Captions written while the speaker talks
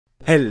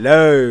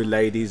Hello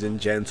ladies and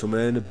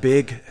gentlemen,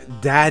 Big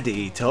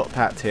Daddy Top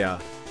Hat here.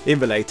 In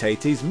the late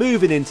 80s,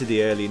 moving into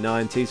the early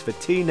 90s, the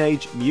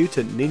Teenage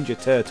Mutant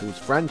Ninja Turtles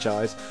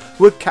franchise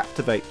would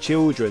captivate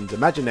children's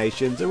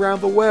imaginations around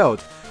the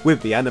world,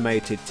 with the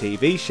animated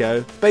TV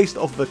show, based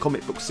off the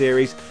comic book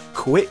series,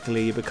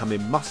 quickly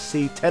becoming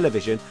must-see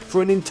television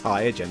for an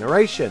entire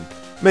generation.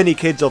 Many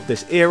kids of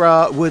this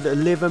era would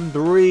live and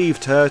breathe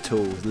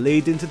Turtles,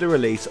 leading to the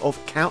release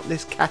of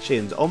countless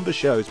cash-ins on the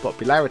show's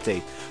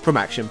popularity, from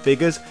action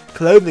figures,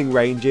 clothing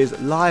ranges,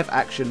 live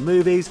action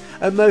movies,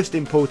 and most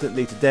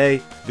importantly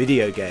today,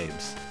 video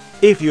games.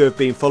 If you have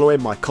been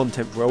following my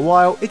content for a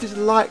while, it is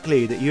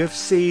likely that you have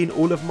seen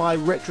all of my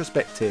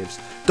retrospectives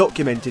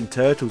documenting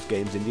Turtles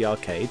games in the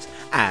arcades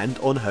and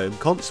on home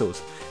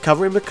consoles,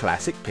 covering the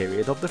classic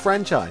period of the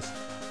franchise.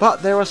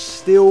 But there are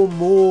still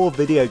more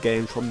video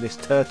games from this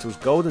Turtles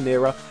golden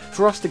era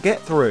for us to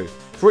get through,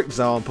 for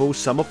example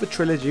some of the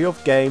trilogy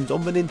of games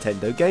on the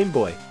Nintendo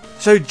Gameboy.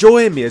 So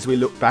join me as we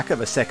look back at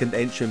the second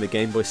entry in the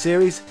Game Boy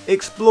series,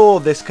 explore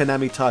this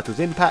Konami title's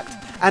impact,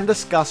 and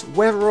discuss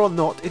whether or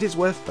not it is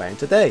worth playing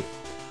today.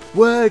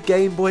 Were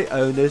Game Boy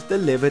owners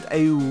delivered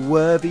a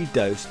worthy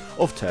dose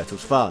of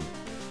Turtles fun?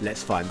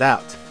 Let's find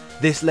out.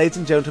 This, ladies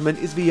and gentlemen,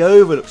 is the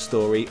overlooked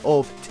story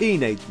of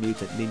Teenage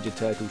Mutant Ninja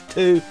Turtles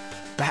 2,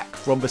 Back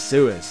from the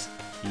Sewers.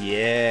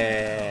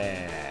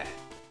 Yeah!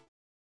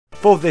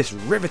 For this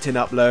riveting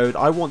upload,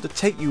 I want to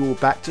take you all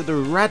back to the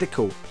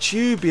radical,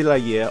 tubular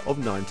year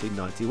of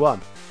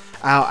 1991.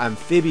 Our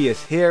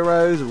amphibious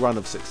heroes' run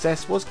of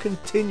success was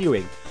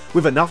continuing,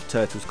 with enough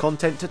Turtles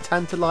content to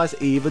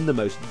tantalise even the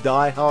most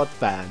die-hard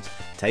fans'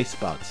 taste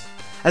buds.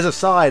 As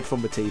aside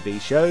from the TV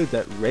show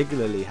that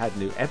regularly had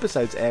new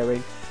episodes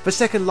airing, the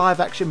second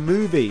live-action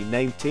movie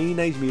named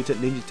Teenage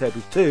Mutant Ninja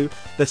Turtles 2,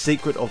 The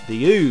Secret of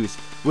the Ooze,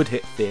 would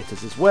hit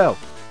theatres as well.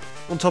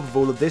 On top of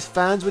all of this,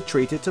 fans were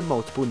treated to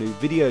multiple new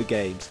video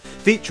games,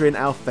 featuring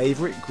our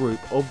favourite group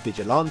of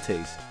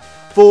vigilantes.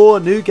 4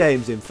 new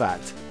games in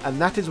fact, and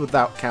that is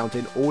without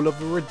counting all of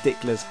the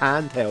ridiculous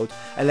handheld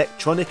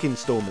electronic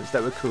installments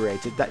that were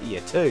created that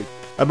year too.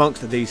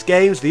 Amongst these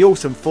games, the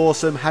awesome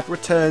foursome had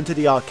returned to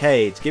the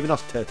arcades, giving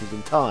us Turtles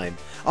in Time,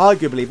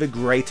 arguably the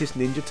greatest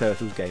Ninja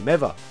Turtles game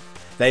ever.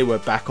 They were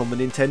back on the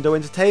Nintendo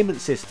Entertainment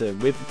System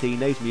with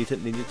Teenage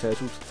Mutant Ninja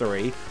Turtles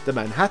 3, The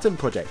Manhattan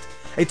Project,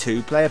 a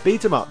 2-player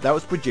beat-em-up that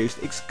was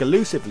produced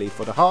exclusively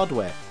for the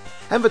hardware.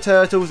 And the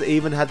Turtles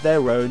even had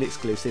their own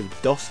exclusive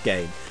DOS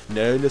game,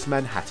 known as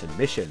Manhattan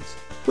Missions,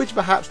 which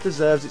perhaps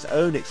deserves its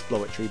own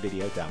exploratory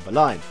video down the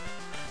line.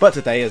 But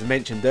today, as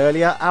mentioned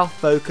earlier, our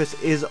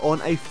focus is on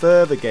a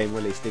further game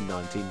released in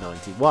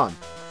 1991.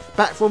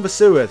 Back from the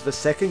Sewers, the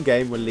second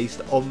game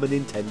released on the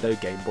Nintendo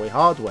Game Boy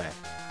hardware.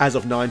 As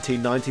of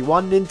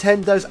 1991,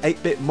 Nintendo's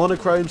 8-bit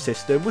monochrome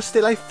system was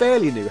still a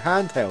fairly new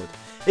handheld,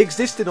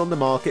 existing on the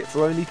market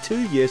for only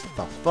 2 years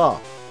thus far.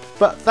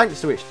 But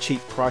thanks to its cheap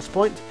price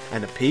point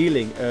and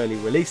appealing early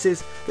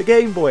releases, the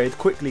Game Boy had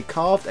quickly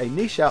carved a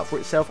niche out for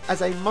itself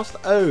as a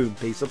must-own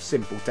piece of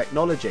simple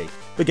technology.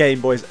 The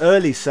Game Boy's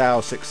early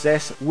sales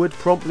success would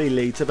promptly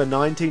lead to the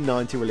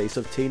 1990 release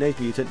of Teenage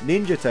Mutant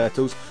Ninja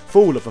Turtles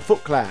Fall of the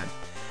Foot Clan,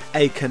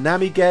 a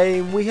Konami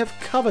game we have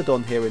covered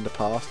on here in the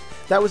past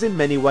that was in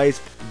many ways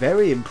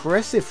very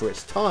impressive for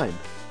its time.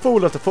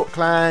 Fall of the Foot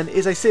Clan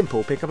is a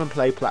simple pick up and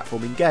play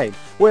platforming game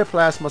where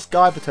players must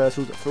guide the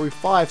Turtles through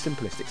 5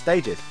 simplistic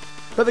stages.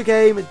 But the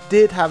game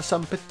did have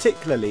some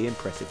particularly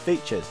impressive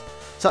features,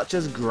 such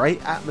as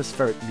great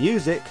atmospheric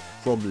music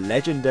from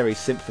legendary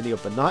Symphony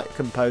of the Night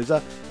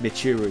composer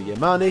Michiru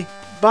Yamane,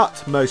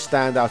 but most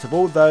standout of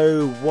all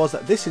though was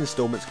this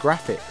installment's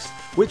graphics,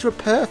 which were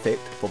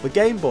perfect for the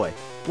Game Boy.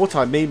 What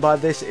I mean by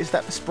this is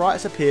that the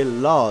sprites appear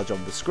large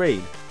on the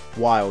screen.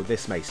 While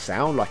this may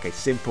sound like a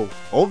simple,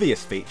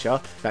 obvious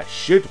feature that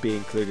should be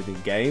included in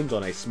games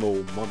on a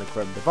small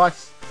monochrome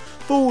device,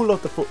 Fall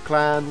of the Foot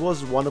Clan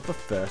was one of the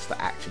first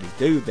to actually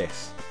do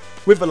this,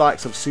 with the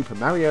likes of Super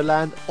Mario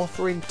Land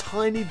offering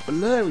tiny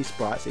blurry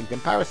sprites in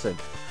comparison,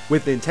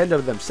 with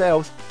Nintendo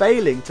themselves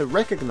failing to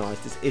recognise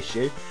this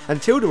issue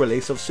until the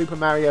release of Super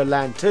Mario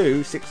Land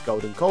 2 6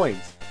 Golden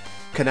Coins.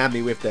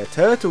 Konami with their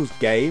Turtles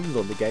games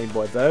on the Game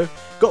Boy though,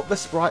 got the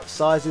sprite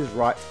sizes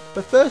right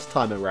the first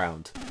time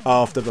around.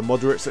 After the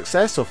moderate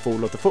success of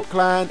Fall of the Foot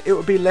Clan, it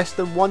would be less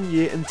than 1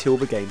 year until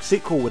the game's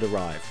sequel would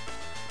arrive.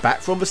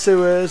 Back from the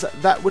Sewers,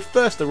 that would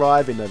first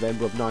arrive in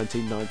November of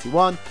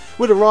 1991,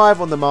 would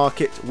arrive on the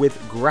market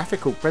with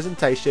graphical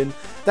presentation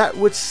that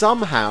would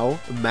somehow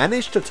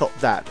manage to top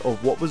that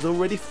of what was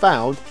already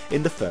found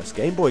in the first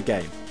Game Boy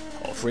game,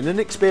 offering an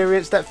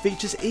experience that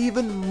features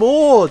even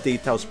more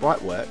detailed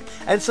sprite work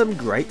and some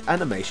great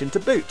animation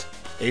to boot.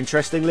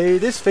 Interestingly,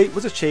 this feat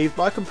was achieved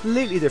by a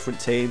completely different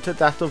team to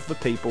that of the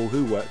people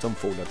who worked on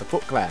Fall of the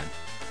Foot Clan.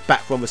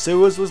 Back from the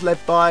Sewers was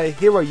led by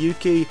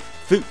Hiroyuki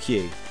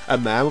Fukui, a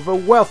man with a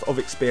wealth of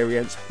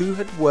experience who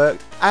had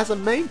worked as a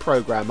main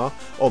programmer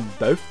on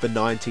both the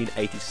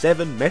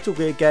 1987 Metal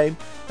Gear game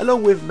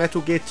along with Metal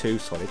Gear 2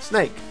 Solid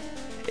Snake.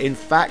 In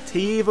fact,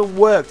 he even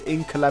worked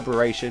in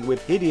collaboration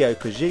with Hideo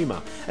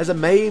Kojima as a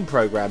main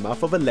programmer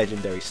for the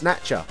legendary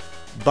Snatcher.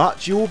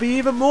 But you will be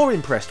even more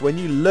impressed when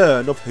you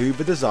learn of who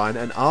the designer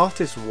and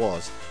artist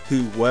was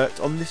who worked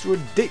on this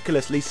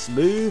ridiculously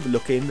smooth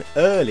looking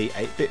early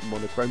 8-bit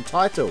monochrome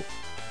title.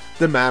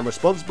 The man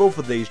responsible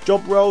for these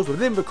job roles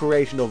within the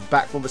creation of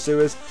Back from the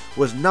Sewers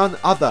was none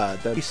other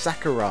than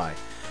Sakurai,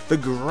 the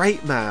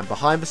great man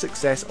behind the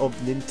success of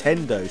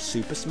Nintendo's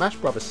Super Smash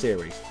Bros.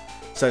 Series.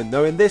 So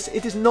knowing this,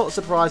 it is not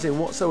surprising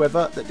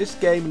whatsoever that this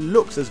game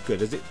looks as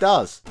good as it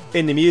does.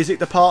 In the music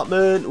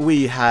department,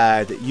 we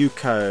had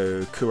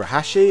Yuko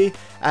Kurahashi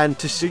and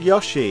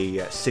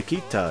Tsuyoshi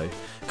Sekito,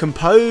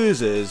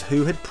 composers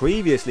who had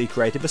previously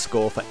created the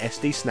score for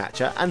SD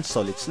Snatcher and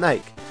Solid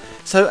Snake.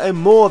 So a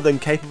more than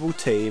capable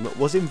team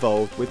was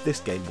involved with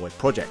this Game Boy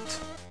project.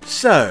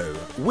 So,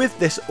 with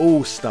this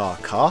all-star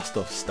cast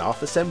of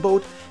staff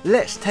assembled,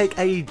 let's take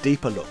a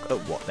deeper look at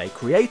what they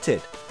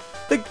created.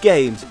 The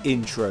game's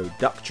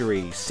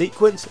introductory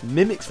sequence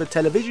mimics the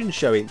television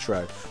show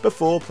intro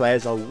before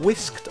players are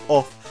whisked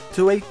off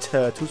to a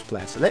Turtles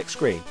player select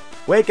screen,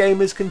 where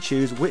gamers can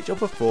choose which of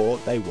the 4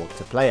 they want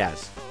to play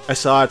as.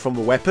 Aside from the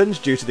weapons,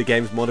 due to the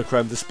game's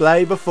monochrome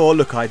display, the 4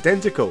 look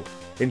identical.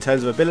 In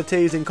terms of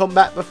abilities in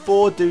combat, the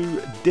 4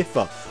 do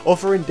differ,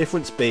 offering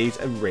different speeds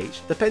and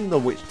reach depending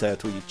on which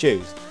turtle you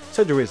choose,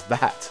 so there is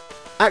that.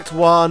 Act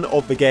 1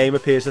 of the game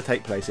appears to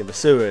take place in the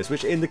sewers,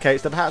 which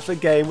indicates that perhaps the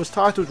game was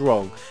titled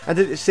wrong and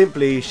that it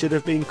simply should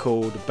have been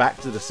called Back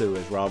to the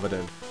Sewers rather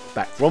than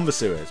Back from the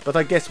Sewers, but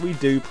I guess we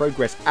do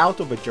progress out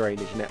of the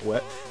drainage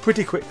network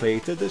pretty quickly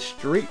to the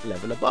street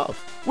level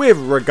above. With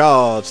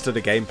regards to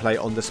the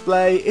gameplay on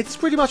display, it's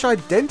pretty much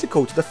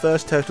identical to the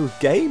first Turtles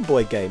Game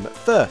Boy game at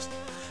first,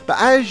 but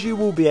as you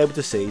will be able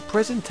to see,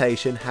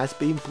 presentation has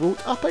been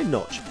brought up a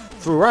notch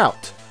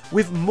throughout,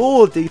 with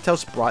more detailed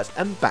sprites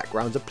and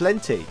backgrounds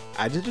aplenty,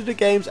 adding to the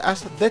game's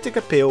aesthetic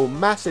appeal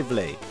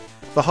massively.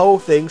 The whole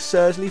thing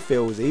certainly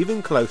feels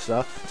even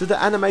closer to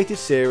the animated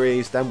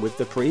series than with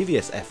the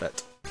previous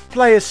effort.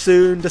 Players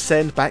soon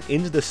descend back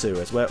into the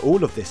sewers where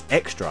all of this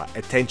extra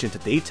attention to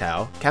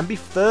detail can be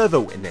further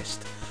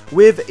witnessed,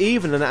 with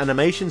even an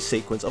animation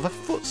sequence of a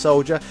foot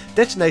soldier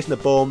detonating a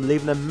bomb,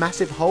 leaving a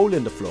massive hole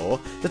in the floor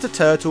that a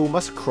turtle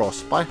must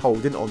cross by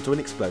holding onto an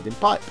exploding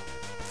pipe.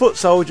 Foot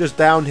soldiers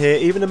down here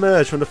even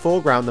emerge from the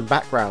foreground and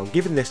background,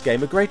 giving this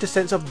game a greater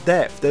sense of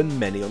depth than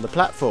many on the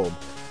platform.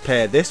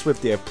 Pair this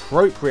with the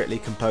appropriately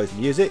composed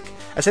music,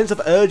 a sense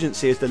of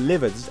urgency is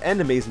delivered as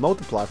enemies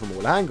multiply from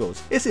all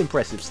angles. It's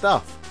impressive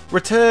stuff.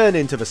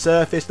 Returning to the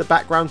surface, the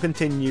background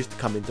continues to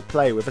come into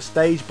play, with a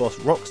stage boss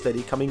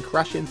Rocksteady coming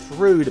crashing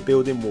through the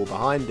building wall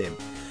behind him.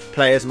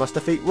 Players must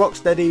defeat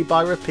Rocksteady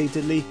by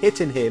repeatedly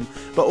hitting him,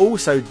 but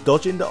also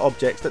dodging the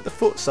objects that the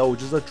foot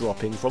soldiers are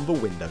dropping from the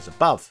windows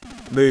above.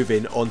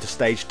 Moving on to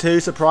stage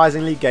 2,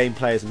 surprisingly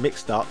gameplay is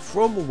mixed up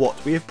from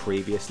what we have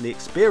previously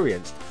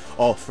experienced,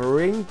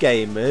 offering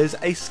gamers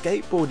a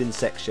skateboarding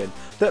section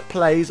that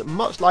plays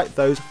much like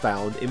those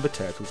found in the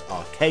Turtles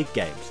arcade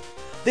games.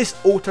 This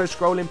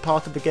auto-scrolling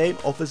part of the game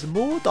offers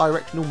more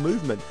directional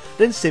movement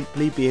than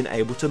simply being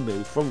able to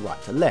move from right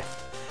to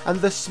left, and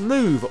the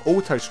smooth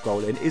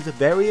auto-scrolling is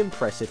very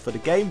impressive for the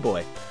Game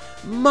Boy,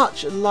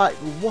 much like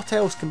what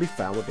else can be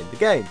found within the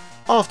game.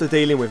 After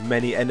dealing with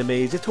many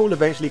enemies, it all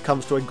eventually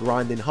comes to a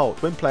grinding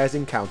halt when players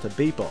encounter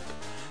Bebop,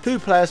 who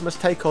players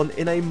must take on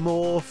in a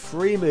more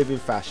free-moving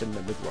fashion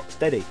than with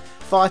Rocksteady,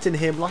 fighting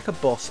him like a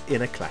boss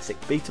in a classic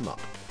beat-em-up.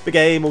 The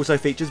game also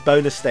features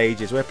bonus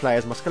stages where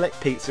players must collect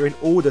pizza in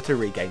order to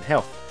regain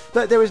health,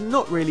 but there is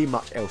not really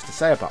much else to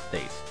say about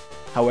these.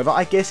 However,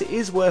 I guess it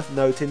is worth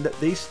noting that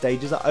these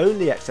stages are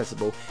only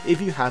accessible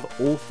if you have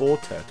all 4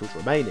 turtles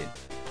remaining.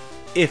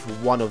 If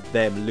one of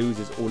them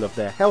loses all of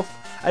their health,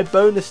 a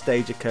bonus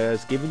stage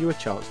occurs, giving you a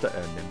chance to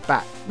earn them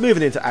back.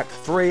 Moving into Act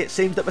 3, it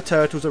seems that the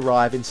turtles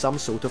arrive in some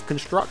sort of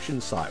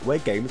construction site where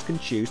gamers can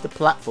choose to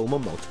platform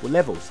on multiple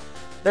levels.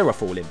 There are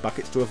falling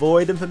buckets to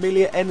avoid and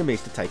familiar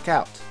enemies to take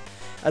out,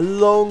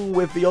 along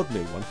with the odd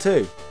new one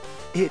too.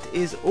 It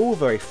is all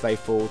very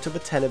faithful to the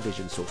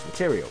television source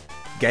material.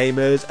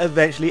 Gamers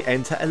eventually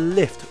enter a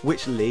lift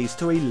which leads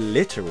to a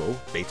literal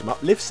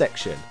beat-em-up lift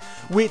section,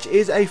 which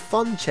is a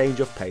fun change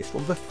of pace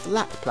from the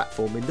flat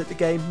platforming that the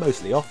game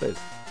mostly offers.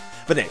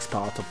 The next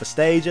part of the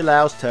stage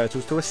allows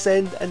turtles to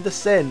ascend and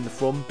descend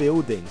from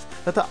buildings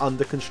that are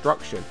under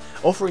construction,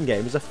 offering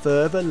gamers a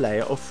further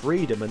layer of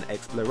freedom and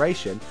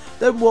exploration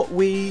than what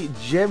we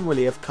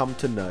generally have come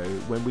to know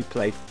when we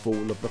played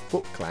Fall of the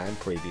Foot Clan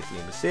previously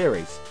in the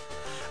series.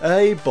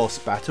 A boss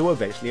battle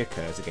eventually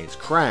occurs against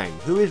Krang,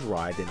 who is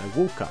riding a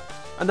walker,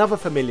 another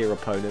familiar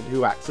opponent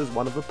who acts as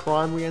one of the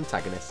primary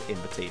antagonists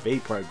in the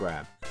TV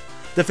program.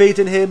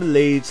 Defeating him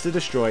leads to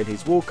destroying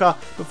his walker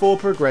before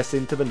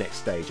progressing to the next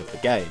stage of the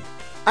game.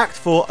 Act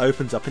 4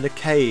 opens up in a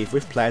cave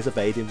with players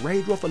evading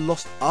Raider of the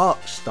Lost Ark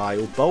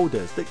style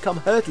boulders that come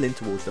hurtling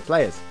towards the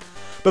players,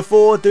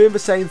 before doing the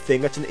same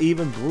thing at an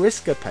even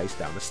brisker pace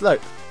down the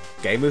slope.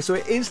 Gamers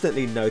will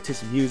instantly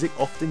notice music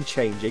often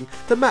changing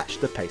to match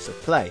the pace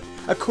of play,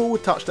 a cool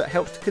touch that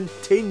helps to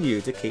continue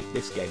to keep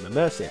this game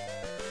immersive.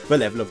 The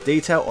level of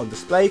detail on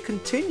display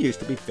continues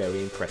to be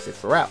very impressive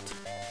throughout.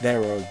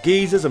 There are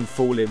geysers and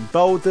falling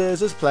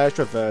boulders as players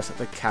traverse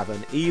the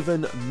cavern,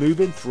 even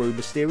moving through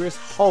mysterious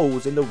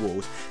holes in the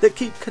walls that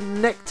keep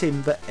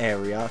connecting the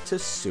area to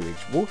sewage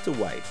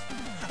waterways.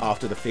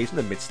 After defeating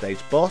the mid-stage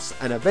boss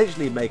and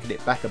eventually making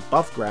it back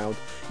above ground,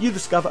 you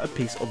discover a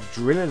piece of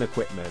drilling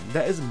equipment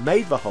that has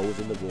made the holes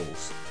in the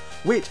walls,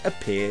 which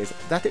appears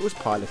that it was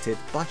piloted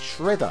by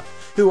Shredder,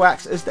 who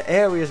acts as the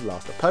area's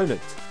last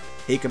opponent.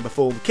 He can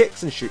perform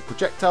kicks and shoot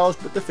projectiles,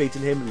 but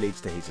defeating him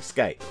leads to his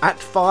escape.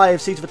 Act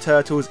 5 sees the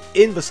turtles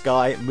in the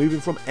sky moving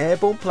from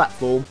airborne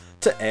platform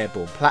to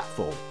airborne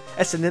platform,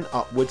 ascending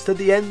upwards to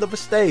the end of the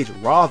stage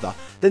rather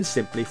than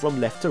simply from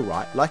left to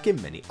right like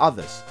in many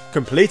others.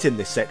 Completing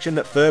this section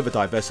that further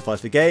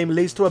diversifies the game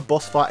leads to a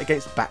boss fight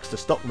against Baxter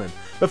Stockman,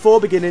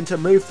 before beginning to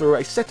move through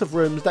a set of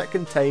rooms that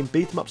contain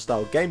beat 'em up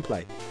style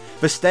gameplay.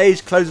 The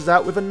stage closes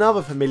out with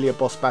another familiar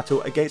boss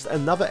battle against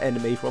another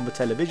enemy from the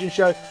television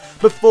show,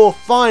 before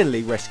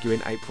finally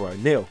rescuing April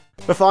O'Neil.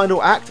 The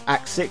final act,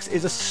 Act 6,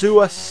 is a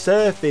sewer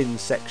surfing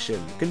section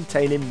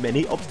containing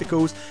many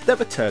obstacles that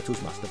the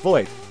turtles must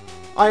avoid.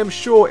 I am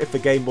sure if the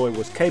Game Boy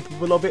was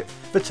capable of it,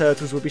 the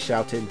turtles would be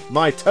shouting,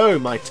 "My toe,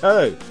 my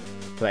toe!"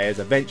 Players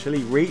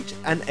eventually reach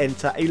and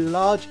enter a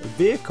large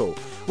vehicle,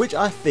 which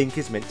I think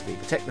is meant to be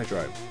the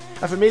Technodrome,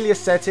 a familiar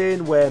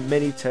setting where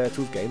many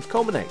Turtles games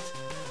culminate.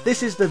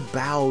 This is the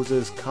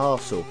Bowser's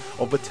Castle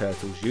of the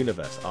Turtles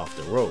universe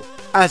after all.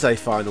 As a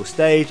final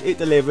stage, it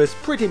delivers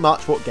pretty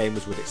much what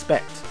gamers would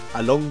expect,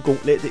 a long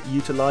gauntlet that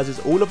utilises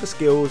all of the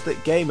skills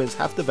that gamers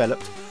have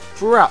developed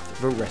throughout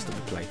the rest of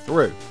the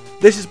playthrough.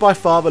 This is by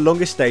far the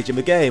longest stage in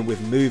the game, with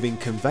moving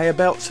conveyor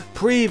belts,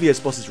 previous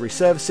bosses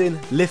resurfacing,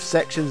 lift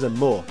sections and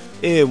more.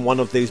 In one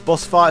of these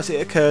boss fights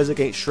it occurs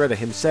against Shredder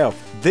himself,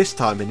 this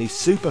time in his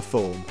super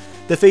form.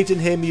 Defeating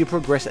him you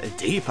progress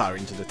deeper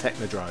into the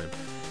Technodrome.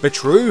 The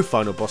true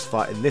final boss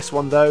fight in this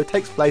one though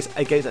takes place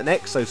against an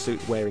exosuit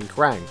wearing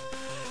Krang,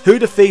 who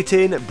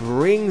defeating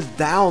brings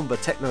down the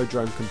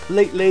Technodrome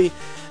completely,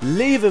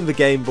 leaving the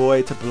Game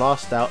Boy to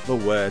blast out the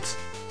words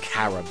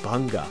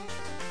 "Carabunga."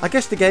 I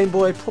guess the Game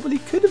Boy probably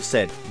could have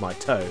said "my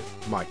toe,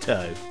 my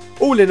toe."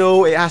 All in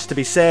all, it has to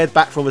be said,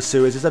 Back from the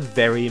Sewers is a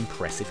very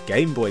impressive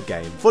Game Boy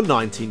game for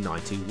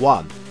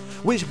 1991,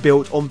 which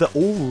built on the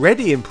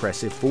already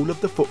impressive Fall of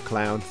the Foot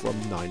Clown from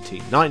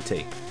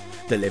 1990.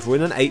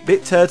 Delivering an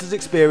 8-bit Turtles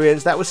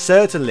experience that was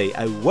certainly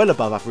a well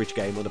above average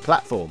game on the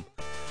platform.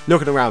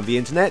 Looking around the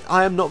internet,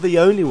 I am not the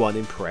only one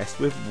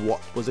impressed with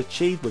what was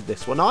achieved with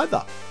this one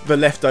either. The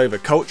Leftover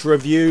Culture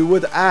review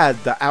would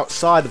add that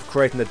outside of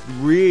creating a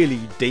really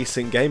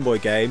decent Game Boy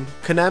game,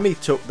 Konami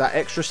took that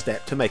extra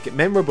step to make it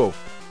memorable.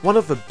 One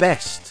of the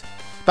best.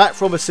 Back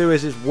from the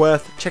Sewers is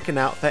worth checking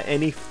out for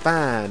any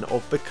fan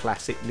of the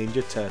classic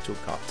Ninja Turtle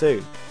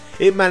cartoon.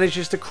 It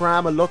manages to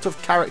cram a lot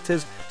of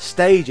characters,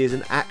 stages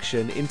and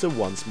action into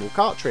one small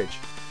cartridge.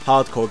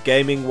 Hardcore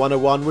Gaming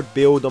 101 would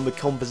build on the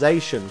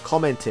conversation,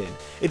 commenting,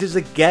 "It is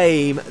a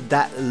game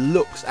that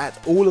looks at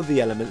all of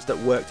the elements that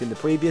worked in the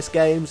previous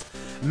games,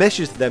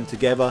 meshes them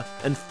together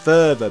and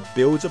further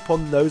builds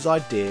upon those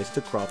ideas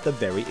to craft a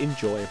very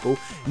enjoyable,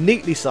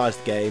 neatly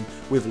sized game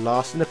with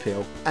lasting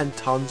appeal and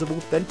tons of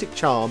authentic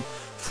charm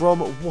from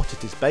what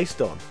it is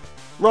based on.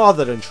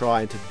 Rather than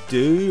trying to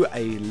do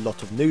a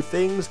lot of new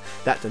things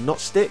that do not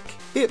stick,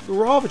 it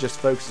rather just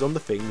focuses on the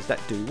things that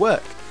do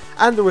work.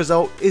 And the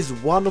result is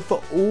one of the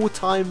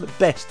all-time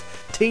best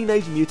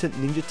Teenage Mutant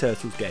Ninja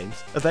Turtles games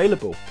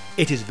available.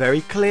 It is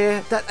very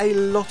clear that a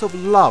lot of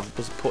love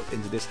was put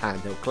into this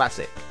handheld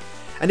classic,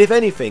 and if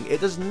anything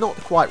it does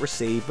not quite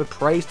receive the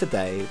praise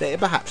today that it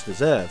perhaps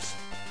deserves.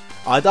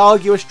 I'd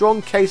argue a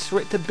strong case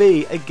for it to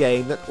be a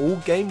game that all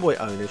Game Boy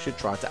owners should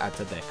try to add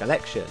to their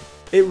collection.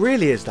 It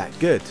really is that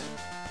good.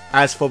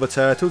 As for the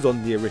Turtles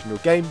on the original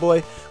Game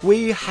Boy,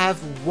 we have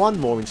one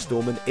more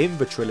installment in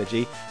the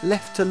trilogy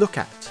left to look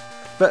at.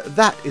 But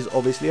that is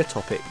obviously a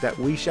topic that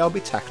we shall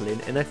be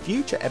tackling in a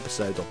future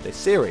episode of this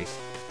series.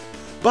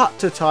 But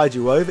to tide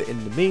you over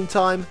in the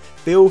meantime,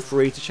 feel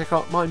free to check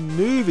out my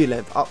movie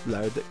length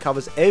upload that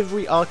covers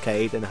every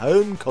arcade and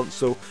home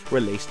console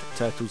released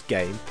Turtles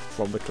game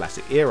from the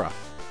classic era.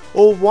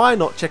 Or why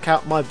not check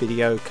out my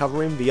video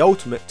covering the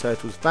ultimate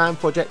Turtles fan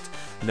project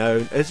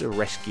known as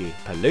Rescue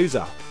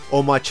Palooza.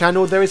 On my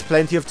channel there is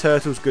plenty of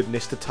Turtles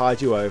goodness to tide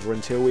you over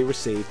until we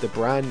receive the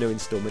brand new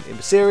installment in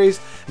the series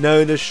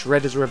known as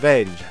Shredder's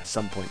Revenge at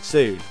some point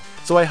soon,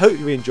 so I hope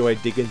you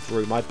enjoyed digging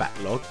through my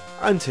backlog.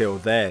 Until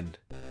then.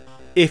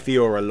 If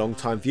you're a long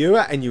time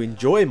viewer and you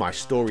enjoy my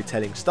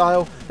storytelling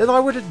style, then I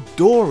would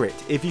adore it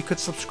if you could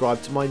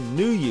subscribe to my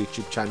new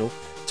YouTube channel,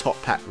 Top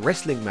Hat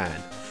Wrestling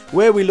Man,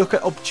 where we look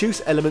at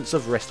obtuse elements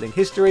of wrestling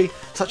history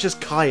such as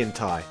Kai and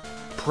Tai,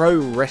 pro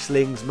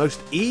wrestling's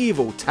most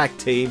evil tag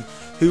team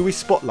who we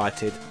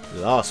spotlighted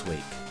last week.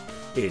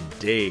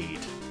 Indeed.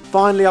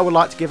 Finally, I would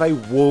like to give a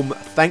warm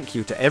thank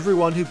you to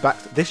everyone who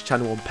backed this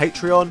channel on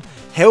Patreon,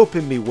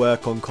 helping me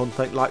work on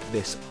content like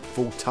this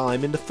full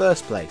time in the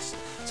first place.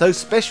 So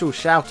special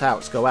shout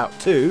outs go out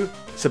to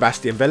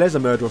Sebastian Velez, A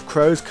Murder of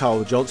Crows,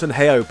 Carl Johnson,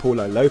 Heyo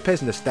Paulo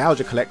Lopez,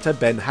 Nostalgia Collector,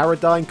 Ben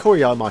Harradine, Corey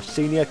Armarsh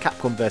Sr.,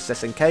 Capcom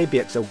vs SNK,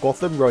 BXL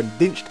Gotham, Rowan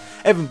Dinched,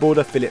 Evan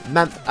Border, Philip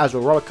Manth,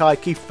 Azrael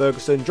Rolakai, Keith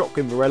Ferguson,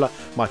 Dropkin Varela,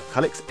 Michael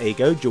Cullix,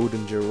 Ego,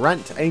 Jordan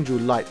Durant, Angel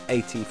Light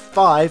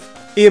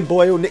 85, Ian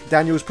Boyle, Nick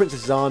Daniels,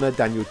 Princess Zana,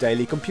 Daniel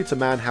Daly, Computer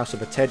Man, House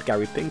of a Ted,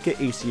 Gary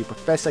Pinkett, ECU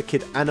Professor,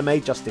 Kid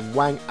Anime, Justin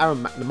Wang,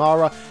 Aaron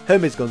McNamara,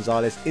 Hermes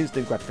Gonzalez,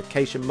 Instant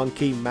Gratification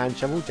Monkey, Man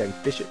Shovel, James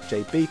Bishop,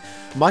 JB,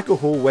 Michael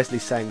Hall, Wesley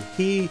Sang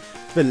He,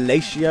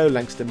 Felicio,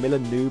 Langston Miller,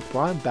 Noob,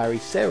 Brian Barry,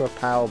 Sarah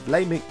Powell,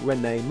 Vlamik,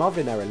 Renee,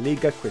 Marvin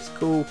Araliga, Chris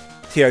Cool,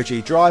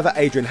 TOG Driver,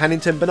 Adrian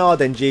Hannington,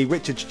 Bernard NG,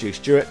 Richard Stu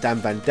Stewart, Dan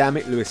Van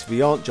Damme, Lewis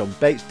Viant, John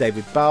Bates,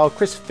 David Bowell,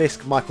 Chris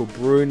Fisk, Michael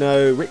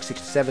Bruno,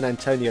 Rick67,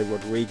 Antonio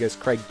Rodriguez,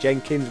 Craig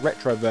Jenkins,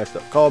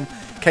 Retroverse.com,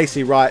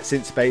 Casey Wright,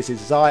 Synth Spaces,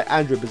 Zai,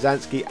 Andrew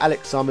Bazanski,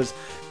 Alex Summers,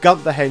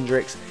 Gunther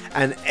Hendricks,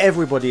 and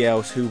everybody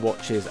else who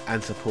watches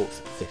and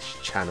supports this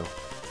channel.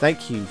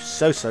 Thank you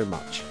so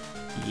much.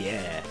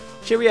 Yeah.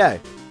 Cheerio.